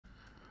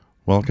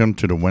Welcome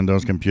to the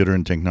Windows Computer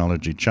and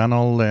Technology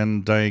channel,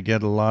 and I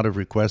get a lot of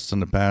requests in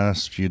the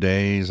past few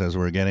days as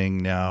we're getting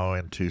now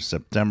into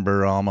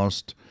September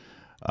almost.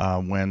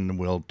 When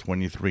will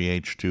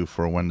 23H2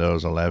 for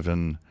Windows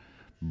 11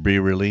 be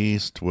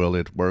released? Will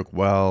it work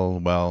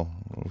well? Well,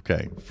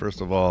 okay, first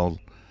of all,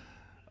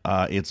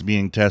 it's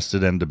being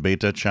tested in the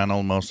beta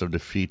channel. Most of the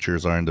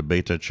features are in the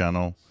beta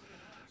channel.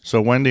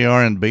 So when they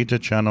are in beta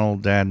channel,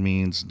 that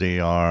means they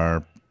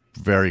are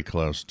very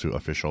close to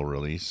official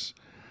release,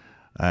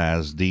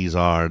 as these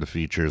are the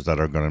features that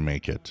are going to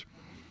make it.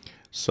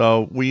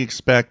 So we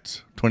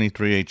expect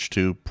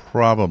 23H2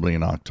 probably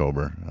in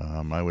October.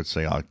 I would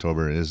say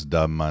October is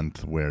the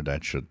month where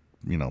that should,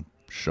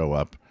 show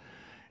up.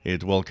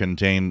 It will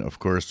contain, of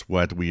course,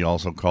 what we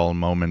also call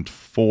Moment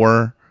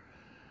 4.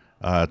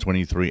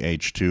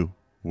 23H2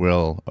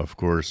 will, of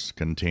course,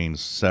 contain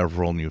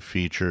several new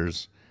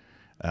features.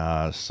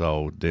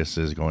 So this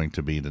is going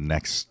to be the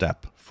next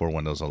step for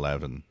Windows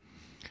 11.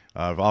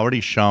 I've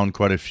already shown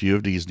quite a few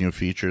of these new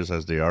features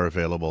as they are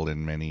available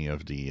in many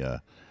of the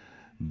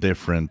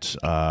different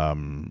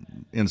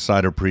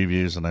insider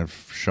previews, and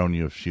I've shown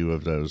you a few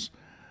of those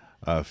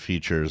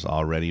features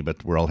already,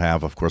 but we'll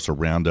have, of course, a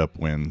roundup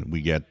when we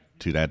get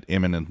to that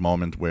imminent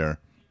moment where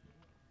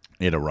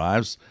it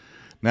arrives.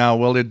 Now,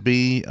 will it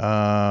be,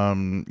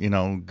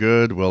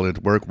 good? Will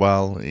it work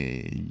well?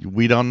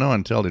 We don't know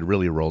until it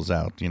really rolls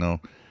out.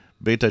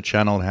 Beta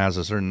channel has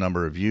a certain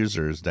number of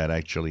users that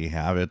actually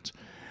have it.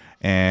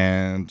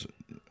 And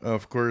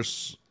of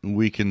course,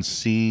 we can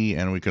see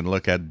and we can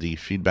look at the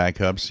feedback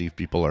hub, see if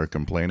people are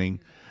complaining.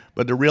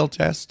 But the real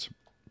test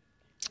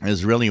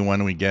is really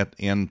when we get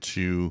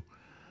into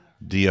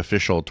the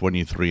official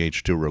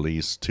 23H2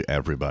 release to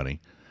everybody.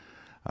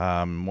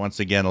 Once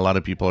again, a lot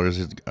of people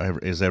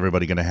is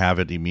everybody going to have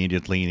it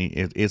immediately?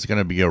 It's going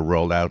to be a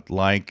rollout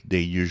like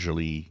they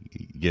usually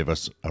give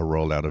us a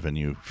rollout of a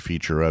new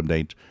feature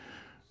update.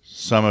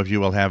 Some of you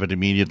will have it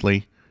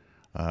immediately.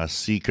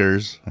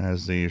 Seekers,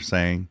 as they're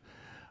saying.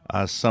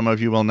 Some of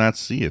you will not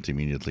see it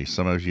immediately.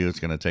 Some of you, it's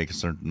going to take a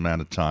certain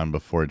amount of time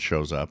before it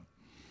shows up.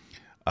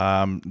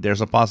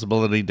 There's a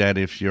possibility that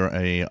if you're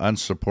a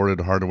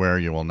unsupported hardware,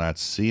 you will not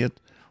see it.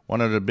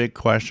 One of the big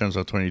questions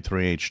of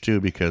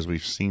 23H2, because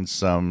we've seen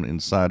some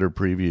insider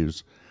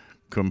previews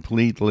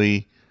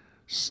completely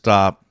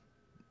stop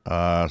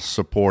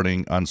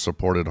supporting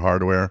unsupported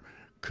hardware.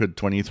 Could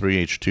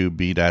 23H2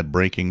 be that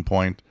breaking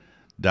point?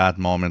 That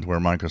moment where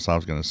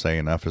Microsoft's going to say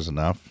enough is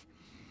enough.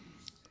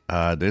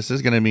 This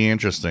is going to be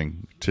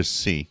interesting to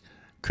see.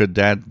 Could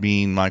that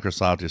mean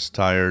Microsoft is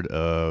tired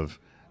of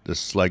the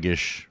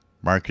sluggish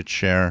market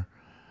share?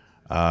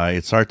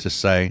 It's hard to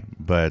say,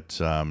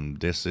 but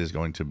this is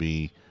going to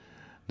be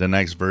the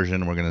next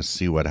version. We're going to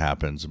see what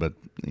happens, but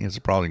it's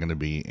probably going to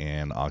be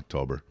in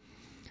October.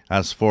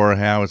 As for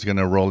how it's going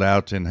to roll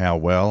out and how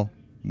well,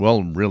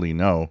 we'll really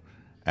know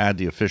at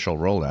the official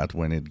rollout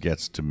when it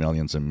gets to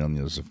millions and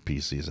millions of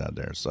PCs out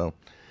there. So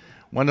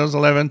Windows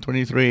 11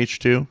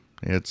 23H2,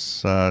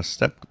 it's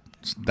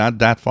not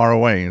that far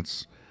away.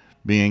 It's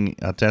being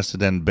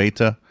tested in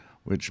beta,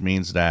 which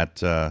means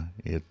that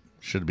it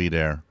should be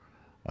there.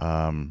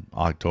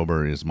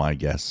 October is my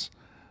guess.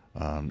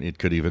 It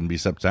could even be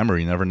September.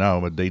 You never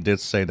know, but they did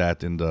say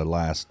that in the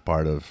last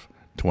part of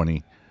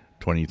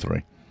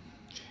 2023.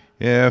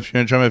 If you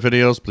enjoy my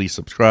videos, please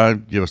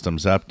subscribe, give us a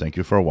thumbs up. Thank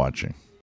you for watching.